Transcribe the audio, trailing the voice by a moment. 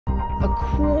A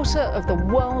quarter of the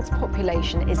world's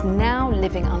population is now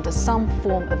living under some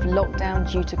form of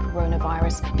lockdown due to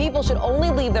coronavirus. People should only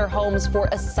leave their homes for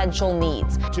essential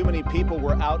needs. Too many people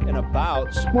were out and about.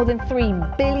 More than 3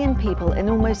 billion people in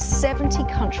almost 70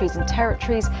 countries and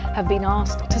territories have been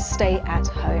asked to stay at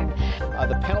home.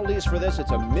 The penalties for this, it's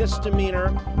a misdemeanor,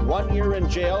 1 year in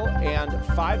jail and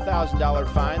 $5,000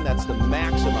 fine. That's the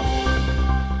maximum.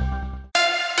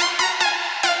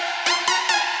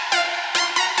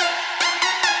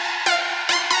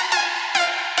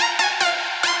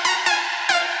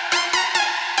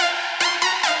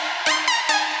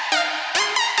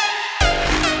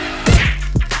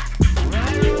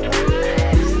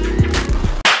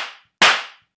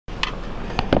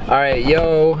 Alright,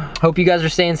 yo, hope you guys are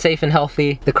staying safe and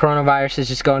healthy. The coronavirus is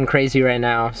just going crazy right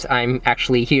now. So I'm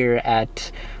actually here at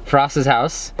Frost's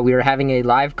house. We are having a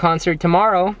live concert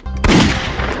tomorrow.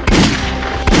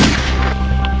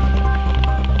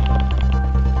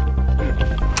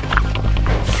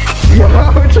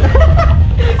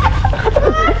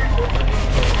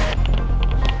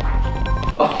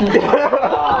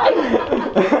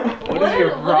 What is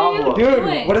your problem?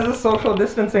 Dude, what is the social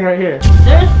distancing right here?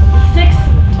 There's 6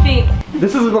 feet.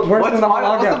 This is worse than the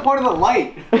What's the point of the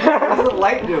light? What does the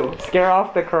light do? Scare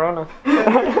off the corona.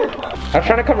 I was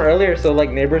trying to come earlier so like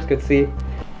neighbors could see.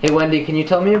 Hey Wendy, can you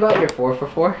tell me about your 4 for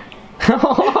 4?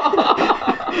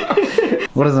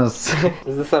 What is this?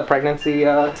 Is this a pregnancy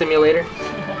simulator?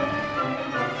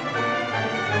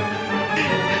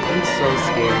 I'm so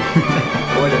scared.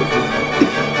 What is it?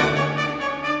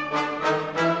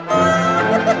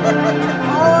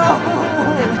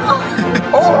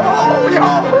 Oh no!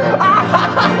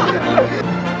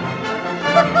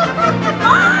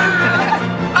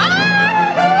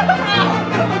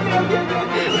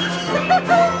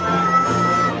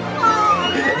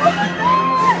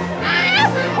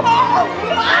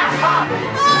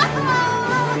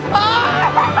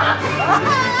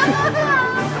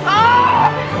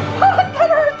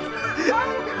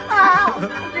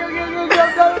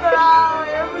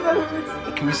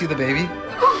 Can we see the baby?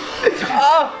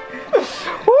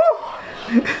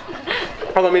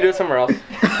 Or let me do it somewhere else.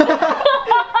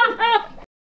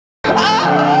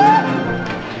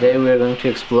 Today we are going to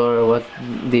explore what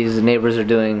these neighbors are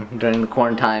doing during the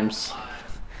quarantines.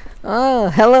 Oh,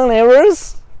 hello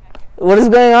neighbors. What is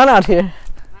going on out here?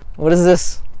 What is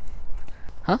this?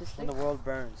 Huh? When the world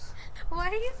burns. Why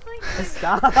are you like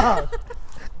Stop!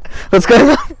 What's going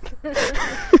on?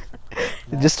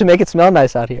 Just to make it smell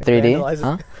nice out here. 3D?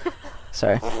 Huh?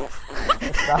 Sorry.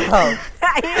 Stop!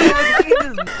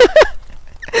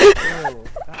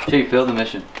 Sure, you failed the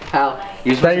mission. How?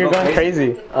 You're going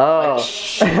crazy. Oh.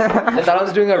 I thought I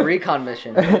was doing a recon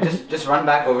mission. Just run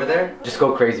back over there. Just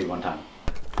go crazy one time.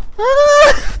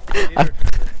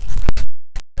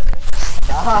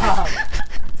 Stop!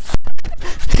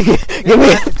 Give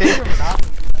me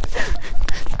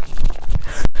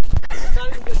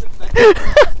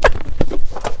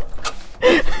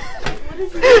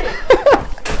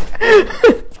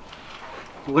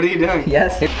What are you doing?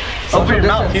 Yes. Open your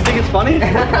mouth. Do you think it's funny? Open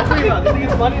your mouth. Do you think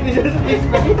it's funny? Do you think it's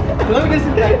funny? Let me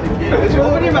disinfect you. Let's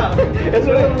open your mouth. It's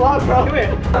really a vlog, bro. Come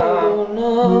here. Oh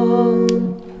no.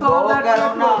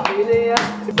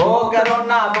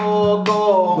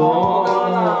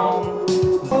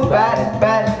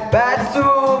 Bad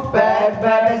soup, bad,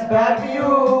 that's bad for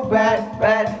you. Bad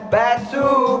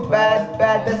soup, bad,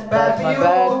 that's bad for you.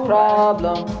 Bad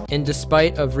problem. In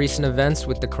despite of recent events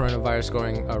with the coronavirus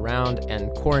going around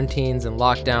and quarantines and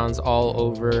lockdowns all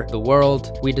over the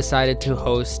world, we decided to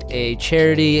host a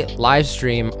charity live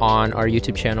stream on our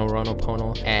YouTube channel,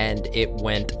 RwnlPwnl, and it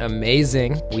went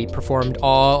amazing. We performed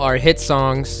all our hit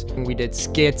songs, we did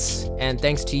skits, and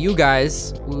thanks to you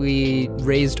guys, we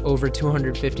raised over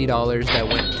 $250 that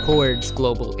went towards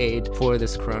global aid for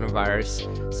this coronavirus.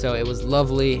 So it was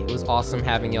lovely, it was awesome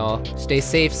having y'all. Stay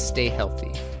safe, stay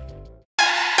healthy.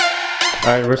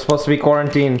 Alright, we're supposed to be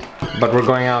quarantined, but we're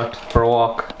going out for a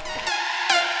walk.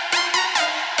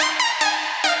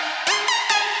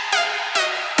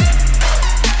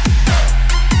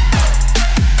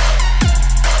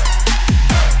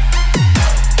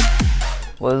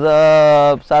 What's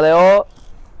up, Saleo?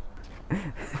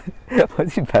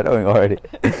 What's he pedoing already?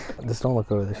 Just don't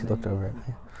look over there. She looked over at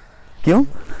me. क्यों?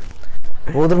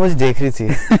 वो उधर मुझे देख रही थी.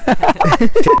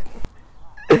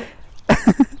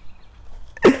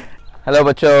 Hello,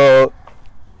 बच्चों.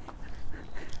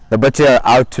 The बच्चे are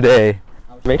out today.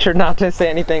 Make sure not to say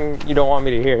anything you don't want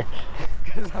me to hear.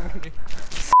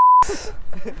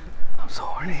 I'm so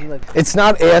horny. It's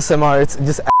not ASMR. It's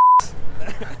just ass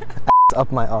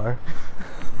up my R.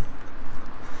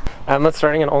 I'm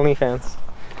starting an OnlyFans.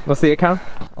 What's the account?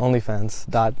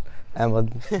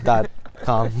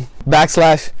 onlyfans.amad.com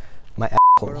 / my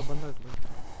asshole.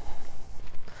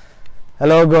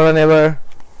 Hello, Gora neighbor.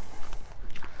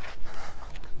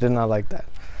 Did not like that.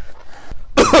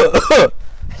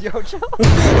 Yo, chill.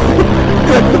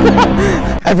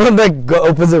 Everyone like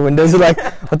opens their windows. You're like,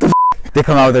 what the f? They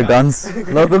come out with their guns.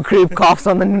 Local creep coughs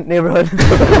on the neighborhood.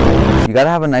 You gotta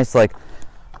have a nice like.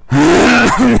 You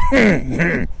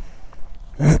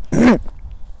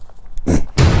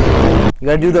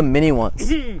gotta do the mini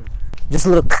ones. Just a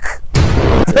little.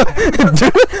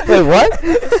 Wait, what?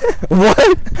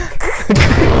 What?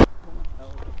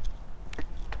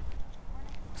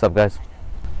 What's up, guys?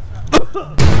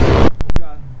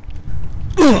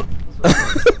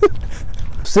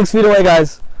 6 feet away,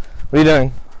 guys. What are you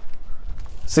doing?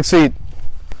 6 feet.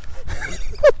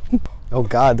 Oh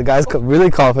God, the guy's really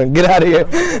coughing. Get out of here.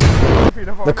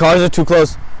 The cars are too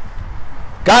close.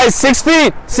 Guys, 6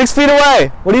 feet. 6 feet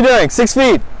away. What are you doing? 6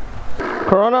 feet.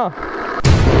 Corona.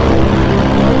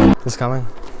 It's coming.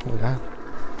 Oh God.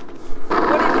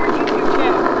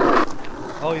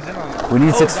 Oh, he's in on it. We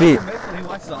need 6 feet.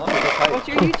 What's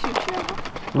your YouTube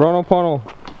channel? RwnlPwnl.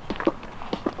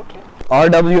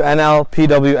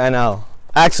 RwnlPwnl.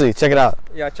 Actually, check it out.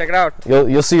 Yeah, check it out.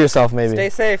 You'll see yourself maybe. Stay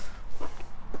safe.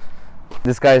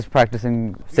 This guy is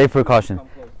practicing safe precaution.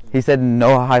 He said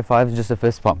no high fives, just a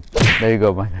fist pump. There you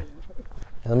go, my guy.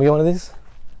 Let me get one of these.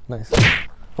 Nice.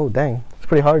 Oh dang, it's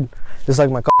pretty hard. Just like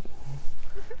my.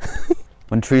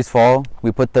 When trees fall,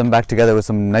 we put them back together with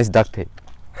some nice duct tape.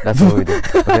 That's what we do.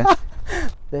 Okay.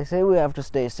 They say we have to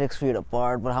stay 6 feet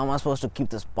apart, but how am I supposed to keep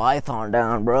this python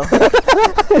down, bro?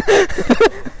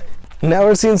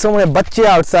 Never seen so many bachche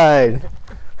outside.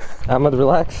 Ahmed,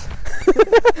 relax.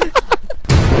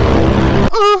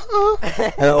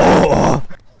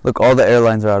 Look, all the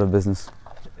airlines are out of business.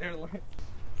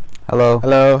 Hello.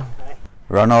 Hello.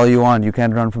 Run all you want. You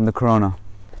can't run from the corona.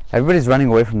 Everybody's running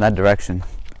away from that direction.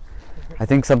 I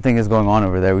think something is going on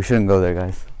over there. We shouldn't go there,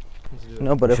 guys.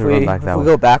 No, but if Should we run back that way.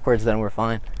 go backwards, then we're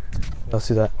fine. Let's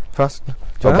see that. First.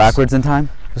 Go backwards in time?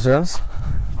 Jonas?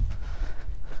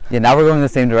 Yeah, now we're going the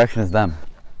same direction as them.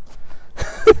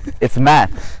 It's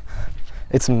math.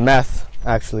 It's meth,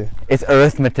 actually. It's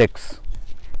arithmetics.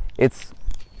 It's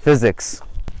physics.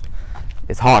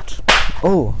 It's hot.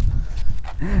 Oh.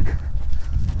 I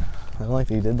don't like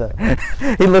that you did that.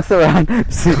 He looks around.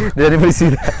 Did anybody see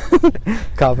that?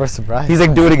 Caught by surprise. He's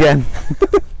like, do it again.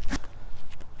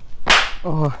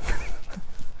 Oh.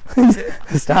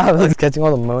 Stop. It's catching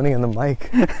all the moaning in the mic.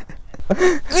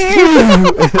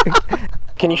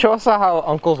 Can you show us how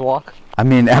uncles walk? I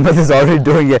mean, Ahmed is already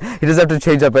doing it. He doesn't have to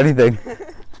change up anything.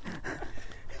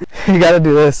 You gotta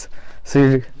do this. So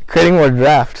you're creating more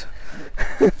draft.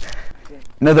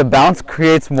 No, the bounce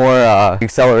creates more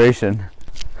acceleration.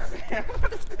 Yeah,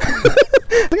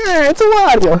 it's a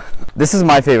lot. This is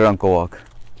my favorite uncle walk.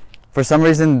 For some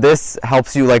reason, this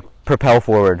helps you like propel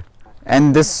forward.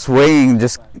 And this swaying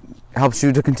just helps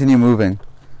you to continue moving.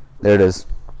 There it is.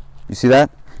 You see that?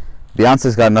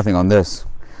 Beyonce's got nothing on this.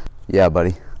 Yeah,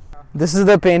 buddy. This is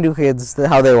the Pandu kids,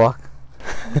 how they walk.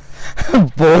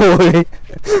 Boy.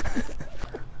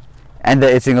 And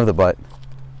the itching of the butt.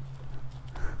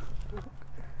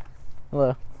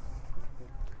 Hello.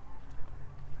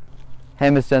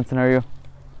 Hey, Miss Jensen, how are you?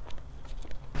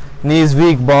 Knees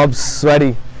weak, Bob's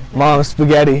sweaty. Mom's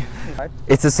spaghetti.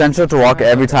 It's essential to walk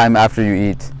every time after you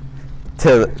eat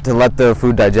to let the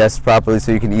food digest properly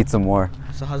so you can eat some more.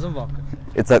 So hazam walk.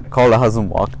 It's called a hazam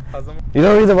walk. You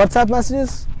don't read the WhatsApp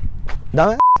messages?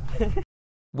 Dumb.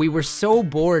 We were so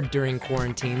bored during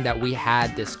quarantine that we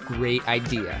had this great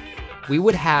idea. We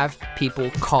would have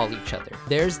people call each other.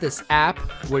 There's this app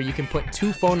where you can put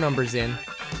 2 phone numbers in,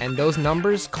 and those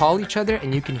numbers call each other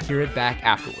and you can hear it back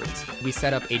afterwards. We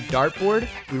set up a dartboard,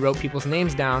 we wrote people's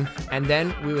names down, and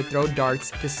then we would throw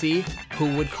darts to see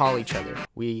who would call each other.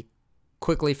 We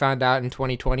quickly found out in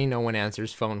 2020 no one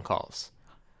answers phone calls.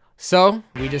 So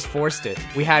we just forced it.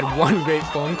 We had one great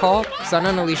phone call. Sana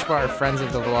and Alishba are friends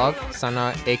of the vlog.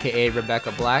 Sana aka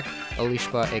Rebecca Black,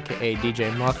 Alishba aka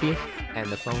DJ Muffy, and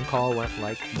the phone call went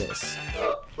like this.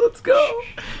 Let's go.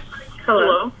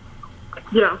 Hello?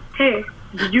 Yeah. Hey,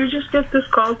 did you just get this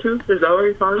call too? Is that why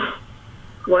you're calling?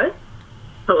 What?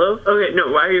 Hello? Okay,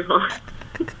 no, why are you calling?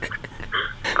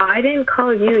 I didn't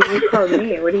call you, you called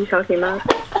me. What are you talking about?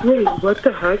 Wait, what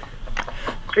the heck?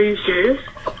 Are you serious?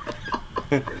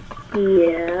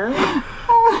 Yeah.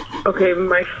 Okay,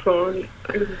 my phone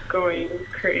is going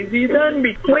crazy then.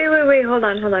 Wait, hold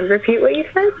on. Repeat what you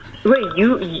said? Wait,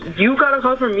 you got a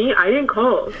call from me? I didn't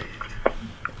call.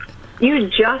 You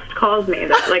just called me.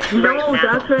 That's like right now. No,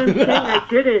 that's what I'm saying. I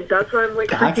didn't. That's why I'm like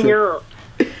freaking out.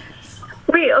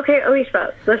 Wait, okay, Alif,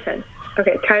 listen.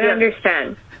 Okay, try to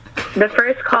understand. The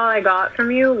first call I got from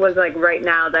you was like right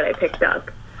now that I picked up.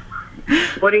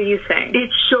 What are you saying? It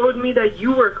showed me that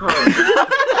you were calling.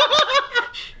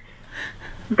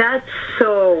 That's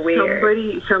so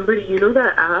weird. Somebody, you know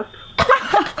that app?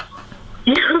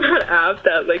 You know that app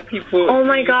that like people. Oh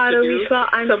my God, Alif,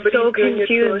 I'm so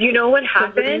confused. You know what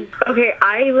happened? Okay,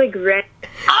 I like ran.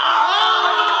 Oh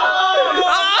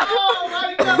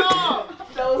my God!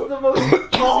 That was the most.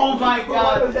 Oh my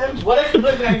God! What a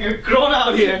cliffhanger! Grown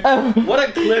out here. What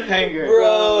a cliffhanger,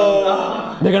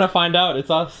 bro. They're gonna find out.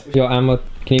 It's us. Yo, Emma,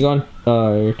 can you go on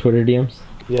your Twitter DMs?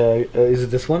 Yeah. Is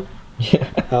it this one? Yeah.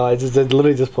 Oh, I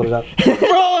literally just put it up.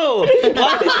 Bro,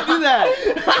 why did you do that?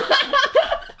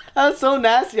 That was so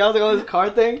nasty. I was like on this car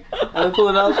thing, and I pull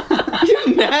it up.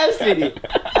 You're nasty.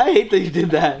 I hate that you did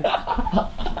that.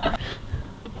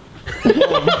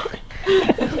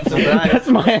 That's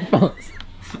my headphones.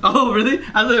 Oh, really?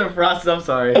 I thought they were frosted. I'm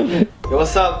sorry. Yo,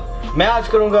 what's up? मैं आज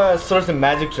करूँगा sort of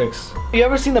magic tricks. You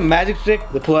ever seen the magic trick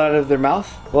they pull out of their mouth?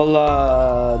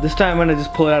 Well, this time I'm gonna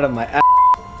just pull it out of my ass.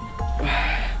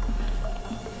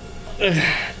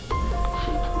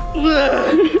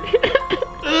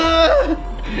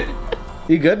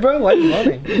 You good, bro? Why are you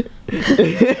moaning?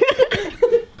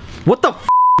 What the f,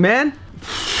 man?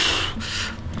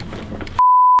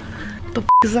 What the f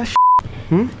is that?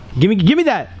 Hmm? Give me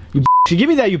that. You give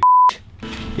me that. You.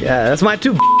 Yeah, that's mine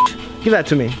too. Give that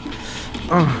to me.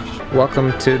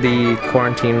 Welcome to the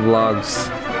quarantine vlogs.